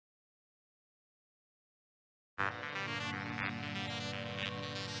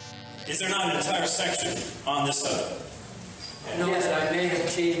Is there not an entire section on this subject? Yes, I may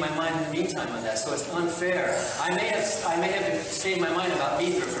have changed my mind in the meantime on that, so it's unfair. I may have changed my mind about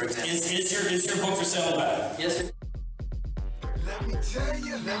Mithra, for example. Is your book for sale back? Yes, sir. Let me tell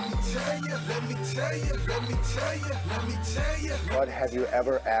you, let me tell you, let me tell you, let me tell you, let me tell you. But have you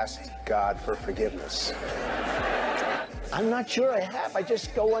ever asked God for forgiveness? I'm not sure I have. I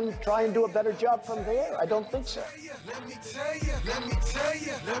just go and try and do a better job from there. I don't think so. Let me tell you, let me tell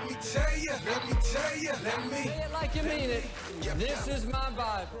you, let me tell you, let me tell you, let me. Say it like you mean it. This is my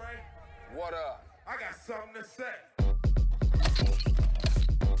Bible. What up? I got something to say.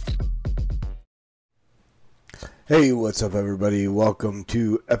 Hey, what's up, everybody? Welcome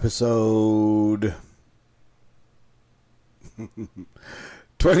to episode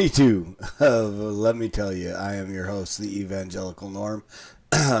 22 of Let Me Tell You. I am your host, the Evangelical Norm.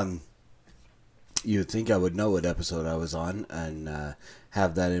 You'd think I would know what episode I was on and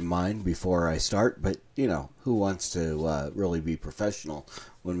have that in mind before I start, but, you know, who wants to really be professional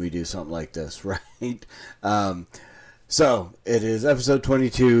when we do something like this, right? So, it is episode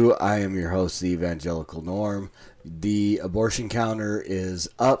 22. I am your host, the Evangelical Norm. The abortion counter is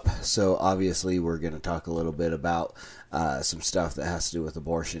up, so obviously we're going to talk a little bit about some stuff that has to do with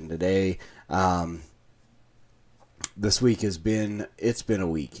abortion today. This week it's been a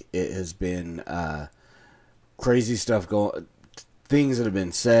week. It has been crazy stuff going, things that have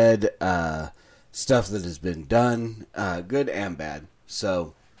been said, stuff that has been done, good and bad.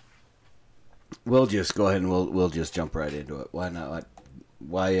 So we'll just go ahead and we'll just jump right into it. Why not?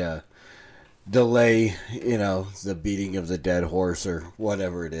 Why delay, the beating of the dead horse or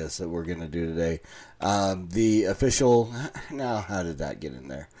whatever it is that we're going to do today. The official, now how did that get in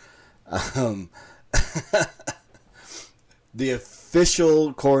there? The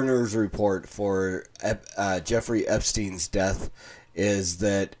official coroner's report for Jeffrey Epstein's death is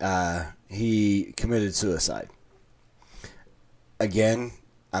that he committed suicide. Again,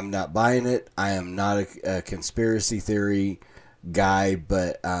 I'm not buying it. I am not a conspiracy theory guy,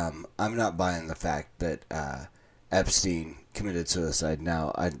 but I'm not buying the fact that Epstein committed suicide.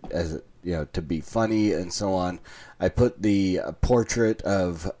 Now, to be funny and so on, I put the portrait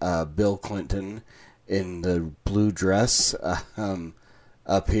of Bill Clinton in the blue dress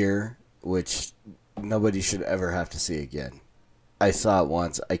up here, which nobody should ever have to see again. I saw it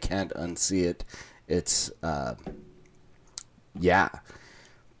once. I can't unsee it. It's,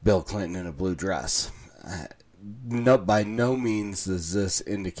 Bill Clinton in a blue dress. No, by no means does this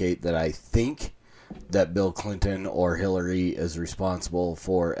indicate that I think that Bill Clinton or Hillary is responsible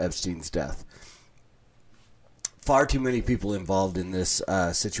for Epstein's death. Far too many people involved in this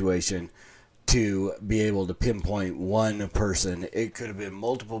situation to be able to pinpoint one person. It could have been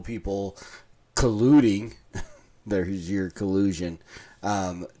multiple people colluding, there's your collusion,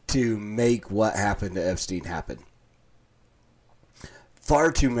 to make what happened to Epstein happen.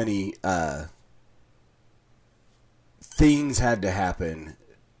 Far too many things had to happen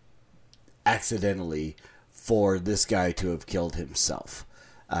accidentally for this guy to have killed himself.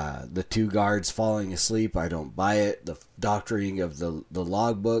 The two guards falling asleep, I don't buy it. The doctoring of the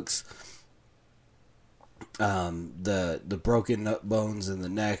logbooks, the broken bones in the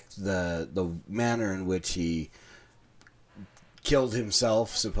neck, the manner in which he killed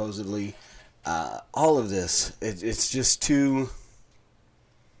himself, supposedly, all of this, it's just too.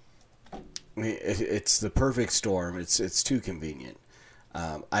 I mean, it's the perfect storm. It's too convenient.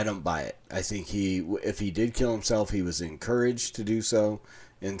 I don't buy it. I think if he did kill himself, he was encouraged to do so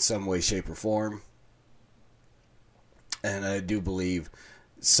in some way, shape, or form. And I do believe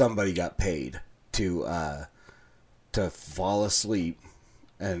somebody got paid to fall asleep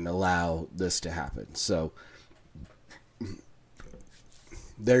and allow this to happen. So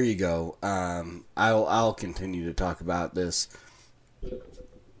there you go. I'll continue to talk about this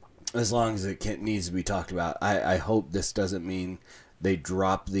as long as it needs to be talked about. I hope this doesn't mean they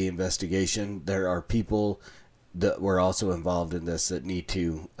drop the investigation. There are people that were also involved in this that need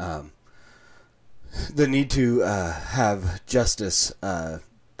to have justice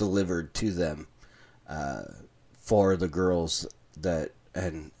delivered to them for the girls that,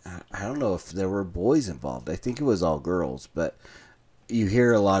 and I don't know if there were boys involved. I think it was all girls, but you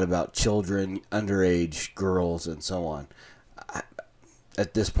hear a lot about children, underage girls, and so on.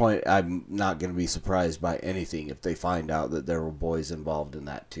 At this point, I'm not going to be surprised by anything if they find out that there were boys involved in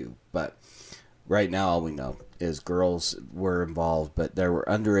that too. But right now, all we know is girls were involved, but there were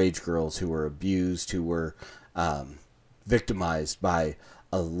underage girls who were abused, who were victimized by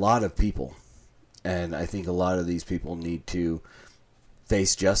a lot of people. And I think a lot of these people need to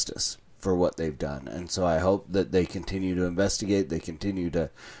face justice for what they've done. And so I hope that they continue to investigate, they continue to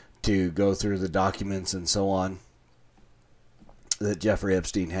to go through the documents and so on that Jeffrey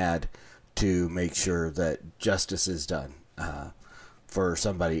Epstein had to make sure that justice is done for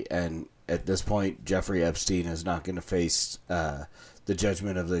somebody. And at this point, Jeffrey Epstein is not going to face the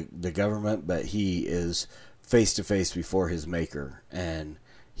judgment of the government, but he is face to face before his maker, and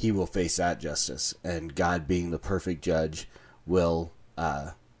he will face that justice. And God, being the perfect judge, will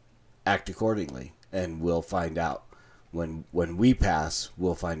act accordingly, and we'll find out. When we pass,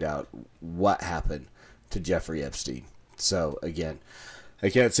 we'll find out what happened to Jeffrey Epstein. So, again, I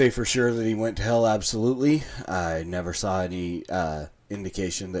can't say for sure that he went to hell, absolutely. I never saw any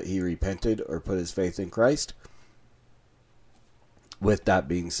indication that he repented or put his faith in Christ. With that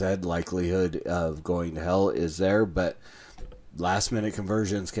being said, likelihood of going to hell is there, but last-minute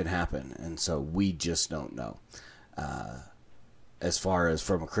conversions can happen, and so we just don't know. As far as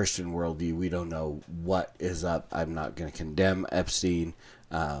from a Christian worldview, we don't know what is up. I'm not going to condemn Epstein.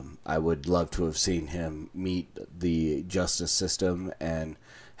 I would love to have seen him meet the justice system and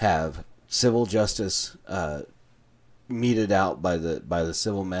have civil justice meted out by the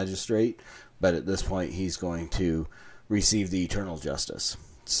civil magistrate. But at this point, he's going to receive the eternal justice.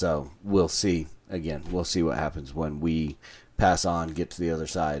 So we'll see. Again, we'll see what happens when we pass on, get to the other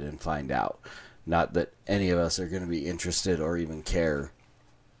side, and find out. Not that any of us are going to be interested or even care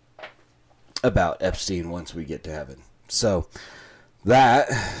about Epstein once we get to heaven. So that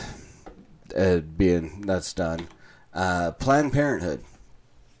that's done. Planned Parenthood.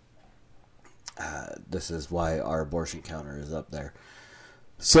 This is why our abortion counter is up there.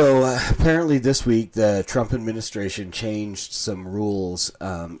 So apparently this week the Trump administration changed some rules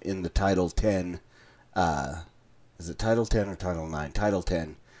in the Title 10. Is it Title 10 or Title 9? Title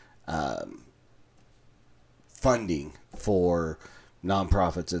 10. Funding for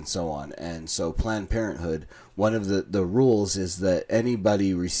nonprofits and so on. And so Planned Parenthood, one of the rules is that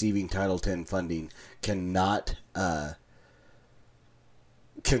anybody receiving Title 10 funding cannot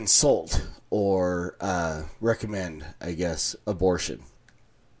consult or recommend, I guess, abortion.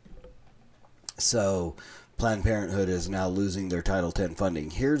 So Planned Parenthood is now losing their Title 10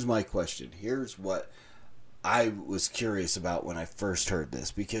 funding. Here's my question. Here's what I was curious about when I first heard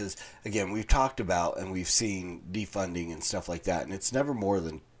this, because again, we've talked about and we've seen defunding and stuff like that, and it's never more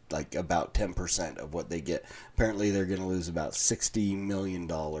than like about 10% of what they get. Apparently they're going to lose about $60 million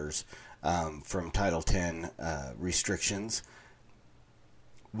from Title 10 restrictions,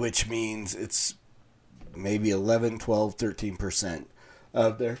 which means it's maybe 11, 12, 13%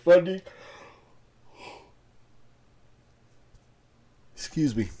 of their funding.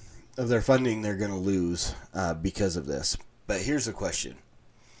 Excuse me. Of their funding they're going to lose because of this. But here's the question.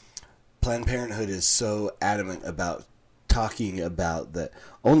 Planned Parenthood is so adamant about talking about that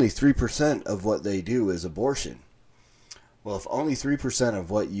only 3% of what they do is abortion. Well, if only 3%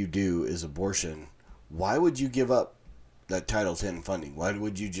 of what you do is abortion, why would you give up that Title 10 funding? Why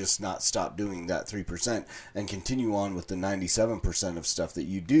would you just not stop doing that 3% and continue on with the 97% of stuff that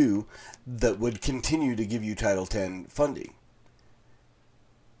you do that would continue to give you Title 10 funding?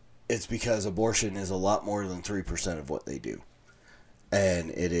 It's because abortion is a lot more than 3% of what they do. And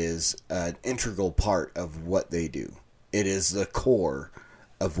it is an integral part of what they do. It is the core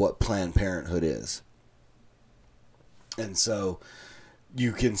of what Planned Parenthood is. And so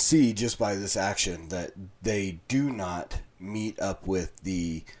you can see just by this action that they do not meet up with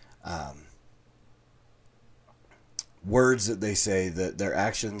the words that they say, that their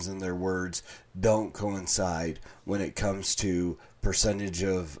actions and their words don't coincide when it comes to percentage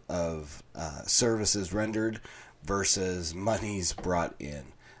of services rendered versus monies brought in.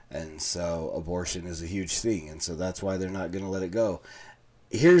 And so abortion is a huge thing, and so that's why they're not going to let it go.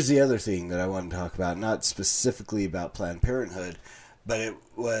 Here's the other thing that I want to talk about, not specifically about Planned Parenthood, but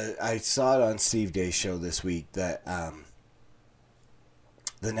I saw it on Steve Day's show this week that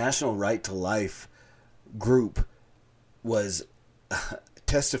the National Right to Life group was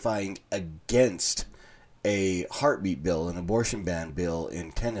testifying against a heartbeat bill, an abortion ban bill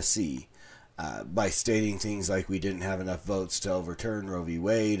in Tennessee, by stating things like we didn't have enough votes to overturn Roe v.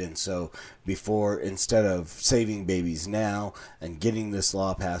 Wade, and so instead of saving babies now and getting this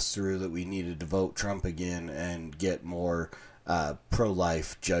law passed through, that we needed to vote Trump again and get more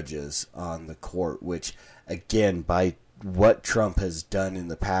pro-life judges on the court, which, again, by what Trump has done in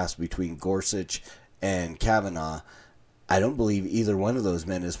the past between Gorsuch and Kavanaugh, I don't believe either one of those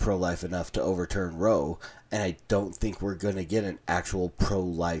men is pro-life enough to overturn Roe, and I don't think we're going to get an actual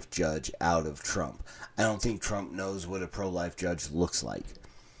pro-life judge out of Trump. I don't think Trump knows what a pro-life judge looks like.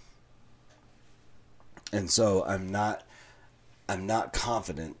 And so I'm not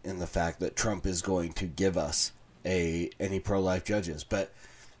confident in the fact that Trump is going to give us any pro-life judges. But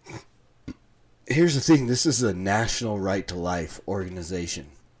here's the thing. This is a National Right to Life organization.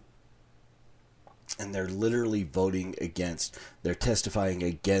 And they're literally they're testifying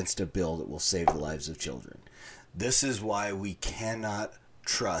against a bill that will save the lives of children. This is why we cannot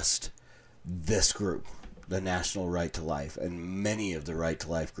trust this group, the National Right to Life, and many of the Right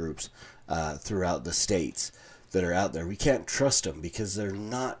to Life groups throughout the states that are out there. We can't trust them because they're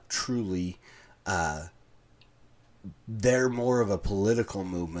not truly, they're more of a political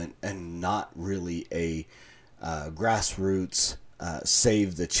movement and not really a grassroots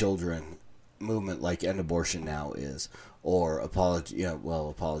save the children movement like End Abortion Now is, or Apologia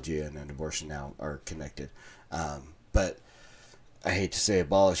and End Abortion Now are connected. But I hate to say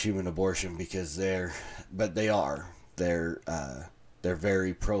abolish human abortion because they are. They're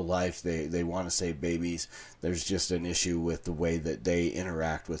very pro-life. They want to save babies. There's just an issue with the way that they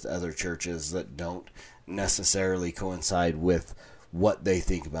interact with other churches that don't necessarily coincide with what they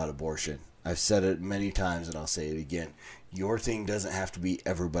think about abortion. I've said it many times and I'll say it again. Your thing doesn't have to be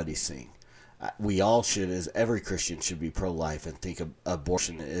everybody's thing. We all should, as every Christian, should be pro-life and think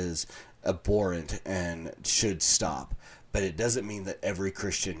abortion is abhorrent and should stop. But it doesn't mean that every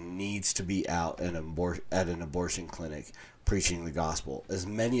Christian needs to be out at an abortion clinic preaching the gospel. As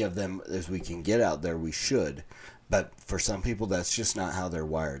many of them as we can get out there, we should. But for some people, that's just not how they're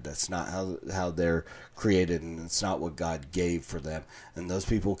wired. That's not how they're created, and it's not what God gave for them. And those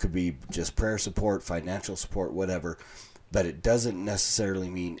people could be just prayer support, financial support, whatever. But it doesn't necessarily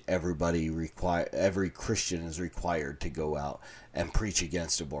mean every Christian is required to go out and preach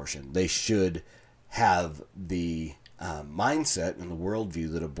against abortion. They should have the mindset and the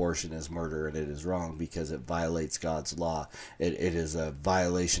worldview that abortion is murder and it is wrong because it violates God's law. It is a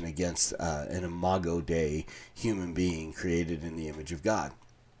violation against an imago Dei human being created in the image of God.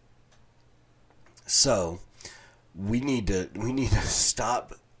 So we need to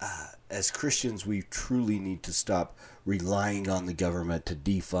stop. As Christians, we truly need to stop relying on the government to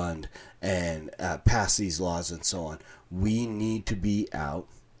defund and pass these laws and so on. We need to be out,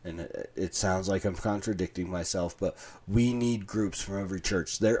 and it sounds like I'm contradicting myself, but we need groups from every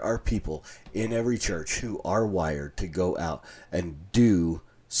church. There are people in every church who are wired to go out and do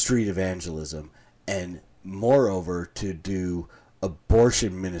street evangelism, and moreover to do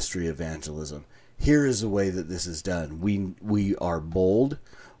abortion ministry evangelism. Here is the way that this is done. We are bold.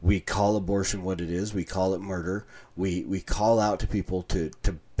 We call abortion what it is. We call it murder. We call out to people to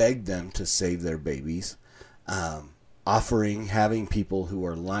beg them to save their babies. Having people who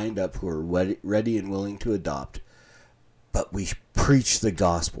are lined up, who are ready and willing to adopt. But we preach the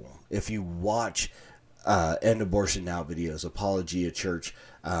gospel. If you watch End Abortion Now videos, Apologia Church,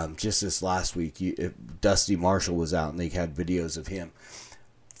 just this last week, Dusty Marshall was out and they had videos of him.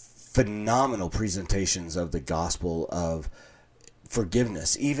 Phenomenal presentations of the gospel of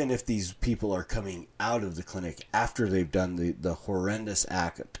forgiveness. Even if these people are coming out of the clinic after they've done the horrendous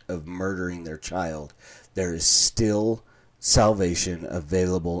act of murdering their child, there is still salvation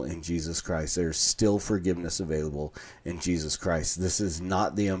available in Jesus Christ. There is still forgiveness available in Jesus Christ. This is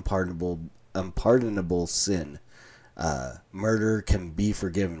not the unpardonable sin. Murder can be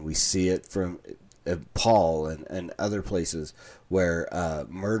forgiven. We see it from Paul and other places where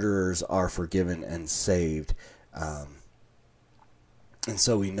murderers are forgiven and saved. And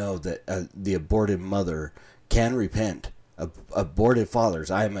so we know that the aborted mother can repent. Aborted fathers.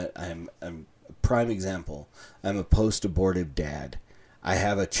 I'm a prime example. I'm a post-abortive dad. I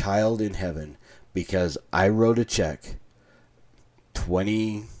have a child in heaven because I wrote a check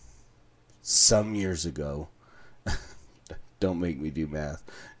 20-some years ago. Don't make me do math.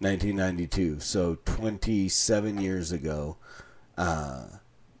 1992. So 27 years ago.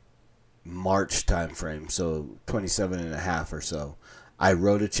 March time frame. So 27 and a half or so. I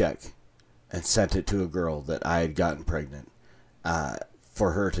wrote a check and sent it to a girl that I had gotten pregnant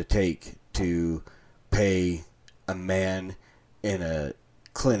for her to take to pay a man in a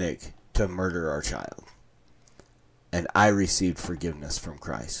clinic to murder our child. And I received forgiveness from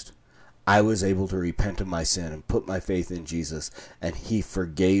Christ. I was able to repent of my sin and put my faith in Jesus, and He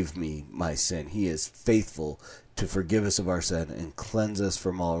forgave me my sin. He is faithful to forgive us of our sin and cleanse us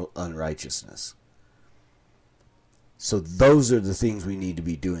from all unrighteousness. So those are the things we need to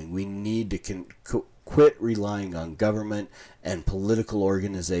be doing. We need to quit relying on government and political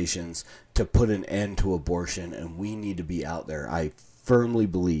organizations to put an end to abortion, and we need to be out there. I firmly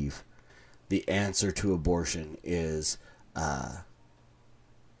believe the answer to abortion is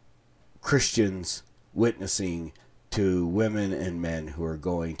Christians witnessing to women and men who are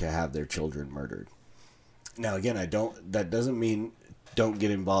going to have their children murdered. Now, again, that doesn't mean don't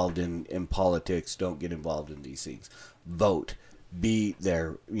get involved in politics, don't get involved in these things. Vote. be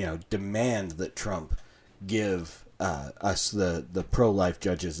there, demand that Trump give us the pro-life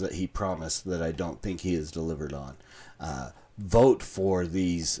judges that he promised, that I don't think he has delivered on. Vote for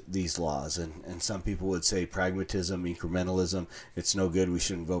these laws, and some people would say pragmatism, incrementalism, it's no good, we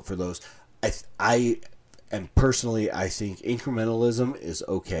shouldn't vote for those. And personally, I think incrementalism is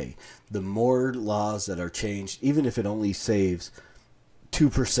okay. The more laws that are changed, even if it only saves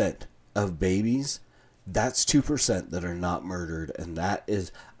 2% of babies, that's 2% that are not murdered, and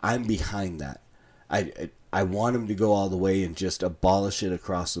I'm behind that. I want them to go all the way and just abolish it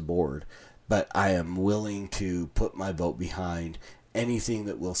across the board, but I am willing to put my vote behind anything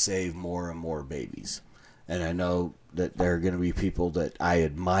that will save more and more babies. And I know that there are going to be people that I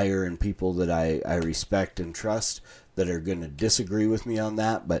admire and people that I respect and trust that are going to disagree with me on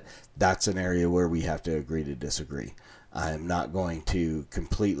that, but that's an area where we have to agree to disagree. I'm not going to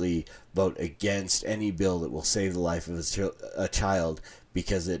completely vote against any bill that will save the life of a child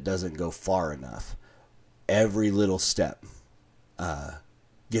because it doesn't go far enough. Every little step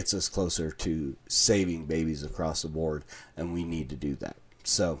gets us closer to saving babies across the board, and we need to do that.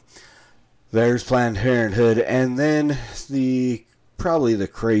 So there's Planned Parenthood. And then probably the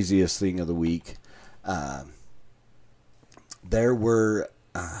craziest thing of the week, there were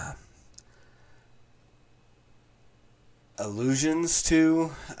allusions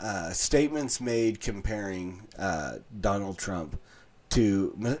to statements made comparing Donald Trump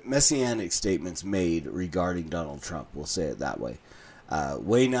to Messianic statements made regarding Donald Trump. We'll say it that way.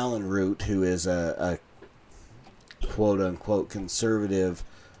 Wayne Allen Root, who is a quote-unquote conservative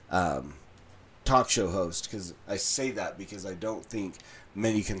talk show host, because I say that because I don't think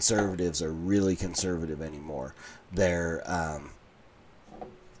many conservatives are really conservative anymore. They're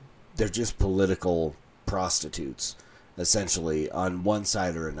just political prostitutes, essentially, on one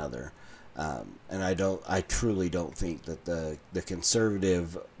side or another. And I truly don't think that the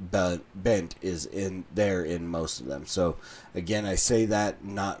conservative bent is in most of them. So again, I say that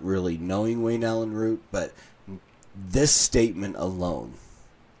not really knowing Wayne Allen Root, but this statement alone,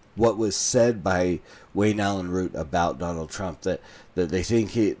 what was said by Wayne Allen Root about Donald Trump, that they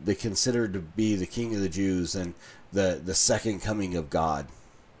think they consider to be the king of the Jews and the second coming of God.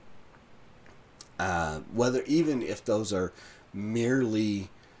 Whether even if those are merely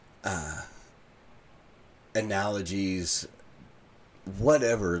analogies,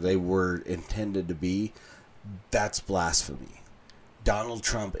 whatever they were intended to be, that's blasphemy. Donald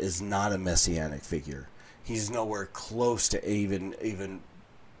Trump is not a messianic figure. He's nowhere close to even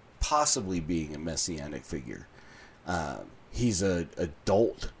possibly being a messianic figure. He's an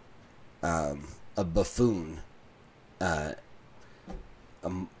adult, a buffoon. I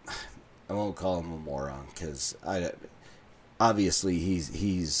won't call him a moron because obviously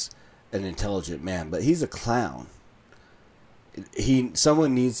he's an intelligent man, but he's a clown.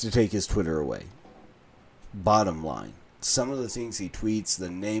 Someone needs to take his Twitter away. Bottom line. Some of the things he tweets, the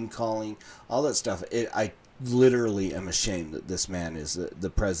name calling, all that stuff, I literally am ashamed that this man is the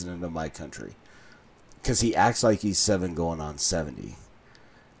president of my country. Because he acts like he's 7 going on 70.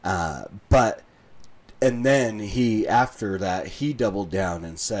 And then after that, he doubled down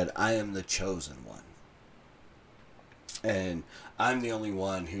and said, I am the chosen one. And I'm the only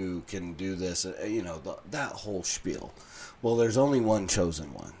one who can do this, that whole spiel. Well, there's only one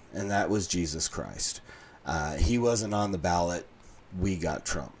chosen one, and that was Jesus Christ. He wasn't on the ballot. We got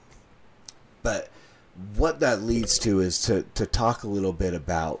Trump. But what that leads to is to talk a little bit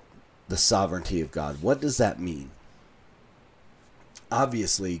about the sovereignty of God. What does that mean?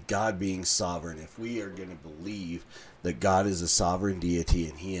 Obviously, God being sovereign, if we are going to believe that God is a sovereign deity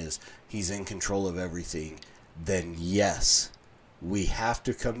and he's in control of everything, then yes, we have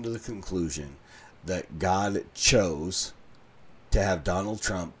to come to the conclusion that God chose to have Donald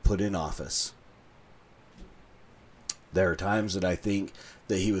Trump put in office. There are times that I think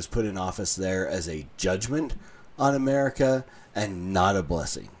that he was put in office there as a judgment on America and not a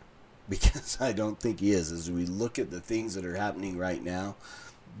blessing. Because I don't think he is. As we look at the things that are happening right now,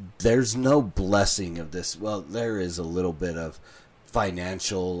 there's no blessing of this. Well, there is a little bit of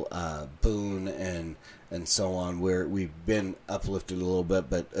financial boon and so on, where we've been uplifted a little bit,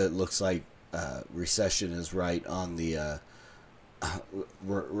 but it looks like recession is right on the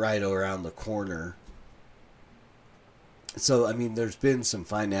right around the corner. So I mean, there's been some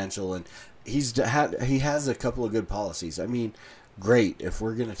financial, and he has a couple of good policies. I mean, great, if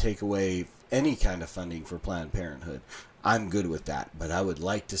we're going to take away any kind of funding for Planned Parenthood, I'm good with that, but I would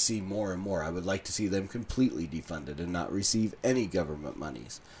like to see more and more. I would like to see them completely defunded and not receive any government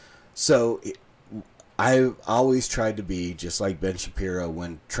monies. So I've always tried to be just like Ben Shapiro.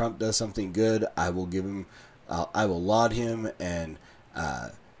 When Trump does something good, I will give him I will laud him and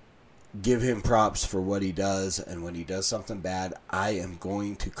give him props for what he does, and when he does something bad, I am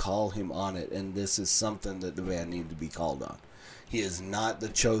going to call him on it, and this is something that the man needs to be called on. He is not the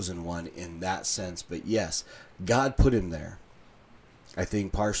chosen one in that sense, but yes, God put him there. I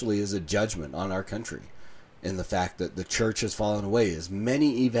think partially as a judgment on our country in the fact that the church has fallen away. As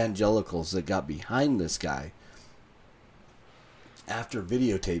many evangelicals that got behind this guy after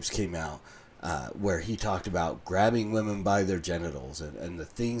videotapes came out where he talked about grabbing women by their genitals and the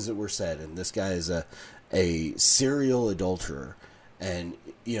things that were said, and this guy is a serial adulterer. And,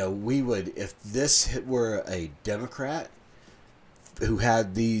 you know, we would, if this were a Democrat who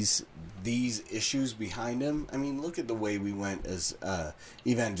had these issues behind him, I mean, look at the way we went as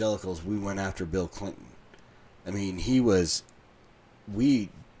evangelicals. We went after Bill Clinton. I mean, we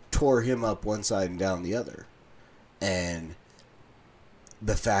tore him up one side and down the other. And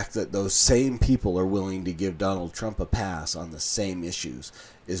the fact that those same people are willing to give Donald Trump a pass on the same issues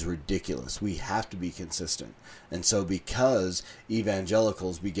is ridiculous. We have to be consistent. And so because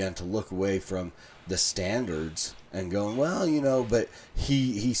evangelicals began to look away from the standards and going, well, you know, but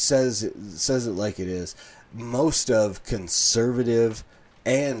he says it like it is. Most of conservative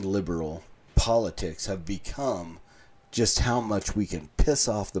and liberal politics have become just how much we can piss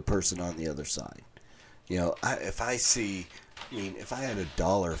off the person on the other side. You know, if I had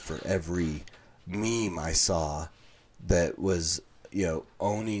 $1 for every meme I saw that was, you know,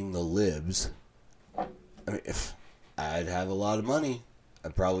 owning the libs, I mean, if I'd have a lot of money, I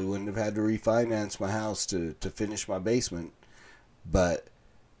probably wouldn't have had to refinance my house to finish my basement. But,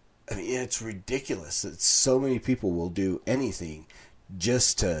 I mean, it's ridiculous that so many people will do anything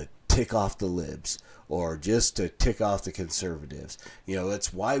just to tick off the libs or just to tick off the conservatives. You know,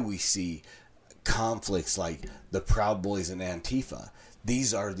 that's why we see conflicts like the Proud Boys and Antifa.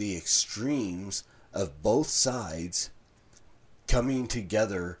 These are the extremes of both sides coming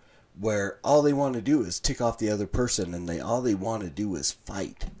together, where all they want to do is tick off the other person, and all they want to do is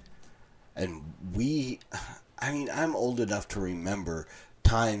fight. And I'm old enough to remember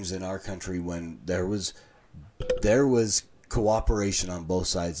times in our country when there was cooperation on both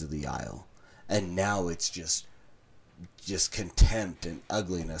sides of the aisle, and now it's just contempt and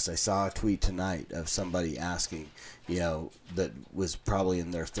ugliness. I saw a tweet tonight of somebody asking, you know, that was probably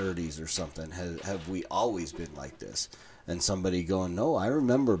in their 30s or something, have we always been like this? And somebody going, no, I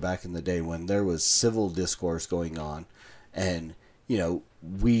remember back in the day when there was civil discourse going on, and, you know,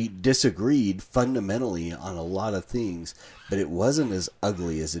 we disagreed fundamentally on a lot of things, but it wasn't as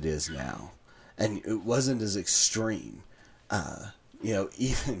ugly as it is now, and it wasn't as extreme. You know,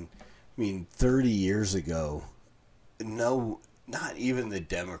 even, 30 years ago, no, not even the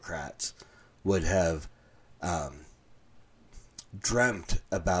Democrats would have dreamt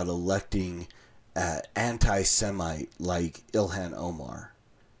about electing anti-Semite like Ilhan Omar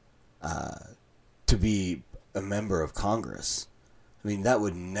to be a member of Congress. I mean, that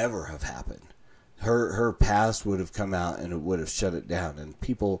would never have happened. Her past would have come out and it would have shut it down. And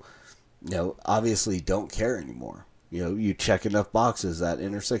people, you know, obviously don't care anymore. You know, you check enough boxes, that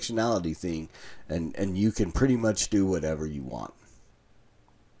intersectionality thing, and you can pretty much do whatever you want.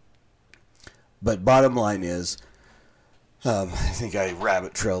 But bottom line is, I think I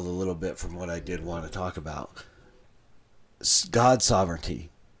rabbit trailed a little bit from what I did want to talk about. God's sovereignty.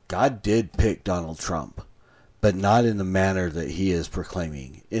 God did pick Donald Trump, but not in the manner that he is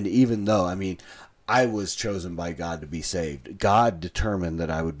proclaiming. And even though, I was chosen by God to be saved. God determined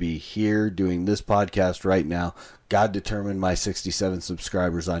that I would be here doing this podcast right now. God determined my 67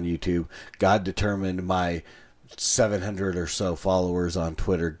 subscribers on YouTube. God determined my 700 or so followers on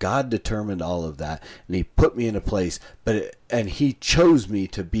Twitter. God determined all of that, and he put me in a place, and he chose me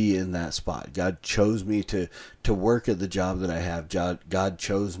to be in that spot. God chose me to work at the job that I have. God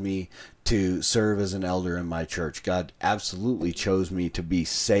chose me to serve as an elder in my church. God absolutely chose me to be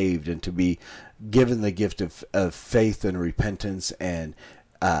saved and to be given the gift of faith and repentance and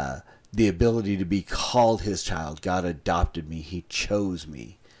the ability to be called his child. God adopted me. He chose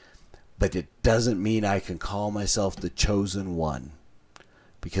me. But it doesn't mean I can call myself the chosen one,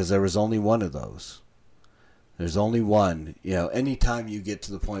 because there was only one of those. There's only one. You know, anytime you get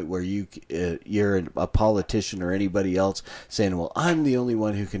to the point where you're a politician or anybody else saying, well, I'm the only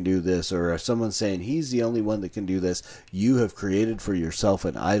one who can do this, or if someone's saying he's the only one that can do this, you have created for yourself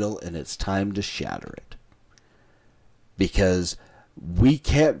an idol, and it's time to shatter it. Because we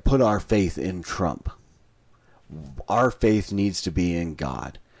can't put our faith in Trump. Our faith needs to be in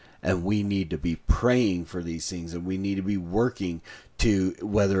God. And we need to be praying for these things, and we need to be working to,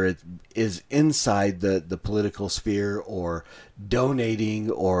 whether it is inside the political sphere or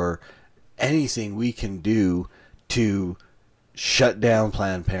donating or anything we can do to shut down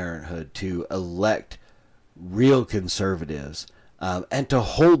Planned Parenthood, to elect real conservatives, and to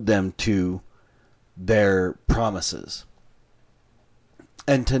hold them to their promises.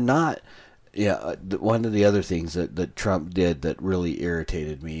 And to not, one of the other things that Trump did that really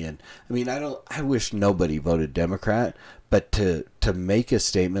irritated me, and I mean, I wish nobody voted Democrat, but to make a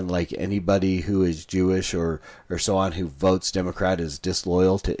statement like anybody who is Jewish or so on who votes Democrat is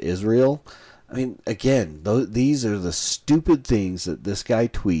disloyal to Israel. I mean, again, these are the stupid things that this guy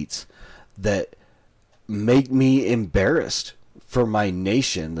tweets that make me embarrassed for my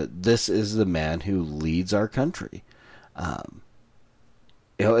nation, that this is the man who leads our country.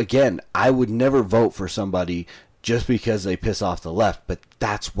 Again, I would never vote for somebody just because they piss off the left, but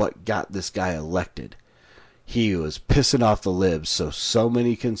that's what got this guy elected. He was pissing off the libs, so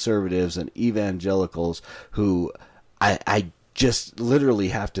many conservatives and evangelicals who I just literally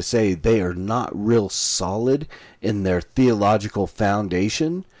have to say they are not real solid in their theological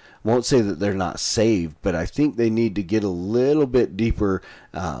foundation. Won't say that they're not saved, but I think they need to get a little bit deeper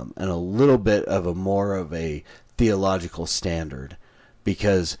and a little bit of a more of a theological standard,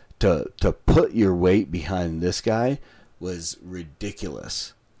 because to put your weight behind this guy was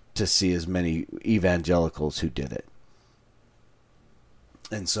ridiculous to see as many evangelicals who did it.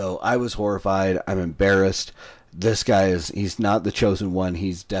 And so I was horrified. I'm embarrassed. This guy he's not the chosen one.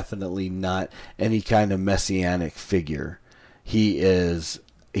 He's definitely not any kind of messianic figure. He's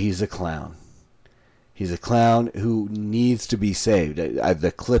a clown. He's a clown who needs to be saved.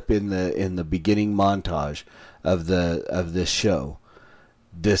 The clip in the beginning montage of this show.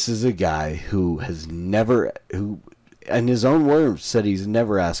 This is a guy who in his own words said he's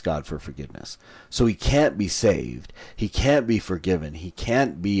never asked God for forgiveness. So he can't be saved. He can't be forgiven. He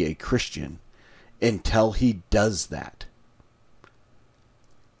can't be a Christian until he does that.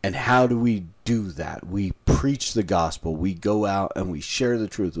 And how do we do that? We preach the gospel. We go out and we share the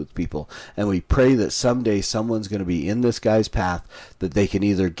truth with people. And we pray that someday someone's going to be in this guy's path, that they can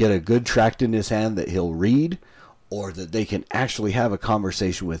either get a good tract in his hand that he'll read, or that they can actually have a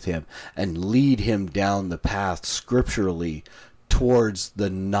conversation with him and lead him down the path scripturally towards the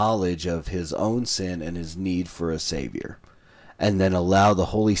knowledge of his own sin and his need for a Savior. And then allow the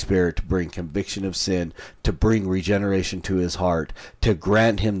Holy Spirit to bring conviction of sin, to bring regeneration to his heart, to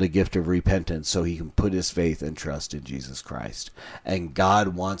grant him the gift of repentance so he can put his faith and trust in Jesus Christ. And God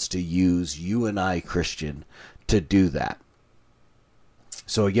wants to use you and I, Christian, to do that.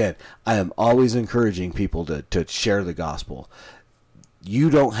 So again, I am always encouraging people to share the gospel. You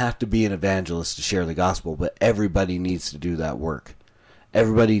don't have to be an evangelist to share the gospel, but everybody needs to do that work.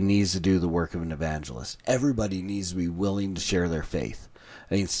 Everybody needs to do the work of an evangelist. Everybody needs to be willing to share their faith.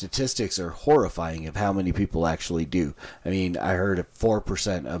 I mean, statistics are horrifying of how many people actually do. I mean, I heard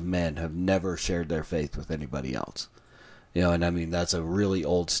 4% of men have never shared their faith with anybody else. And I mean, that's a really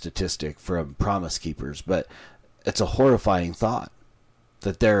old statistic from Promise Keepers, but it's a horrifying thought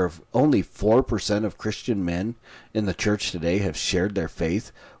that there are only 4% of Christian men in the church today have shared their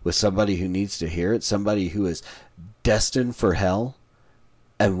faith with somebody who needs to hear it, somebody who is destined for hell,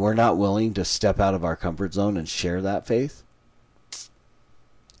 and we're not willing to step out of our comfort zone and share that faith.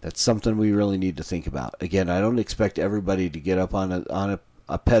 That's something we really need to think about. Again, I don't expect everybody to get up on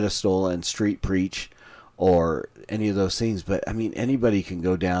a pedestal and street preach or any of those things, but I mean, anybody can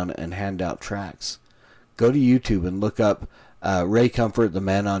go down and hand out tracts. Go to YouTube and look up Ray Comfort, the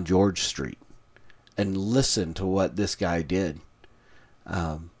man on George Street, and listen to what this guy did.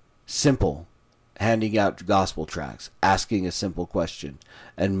 Simple, handing out gospel tracts, asking a simple question,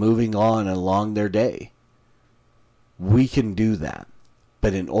 and moving on along their day. We can do that.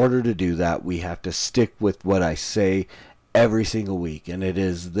 But in order to do that, we have to stick with what I say every single week, and it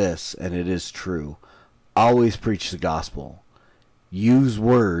is this, and it is true. Always preach the gospel. Use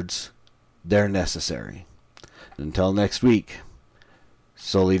words, they're necessary. Until next week,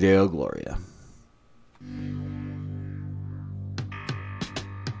 Soli Deo Gloria.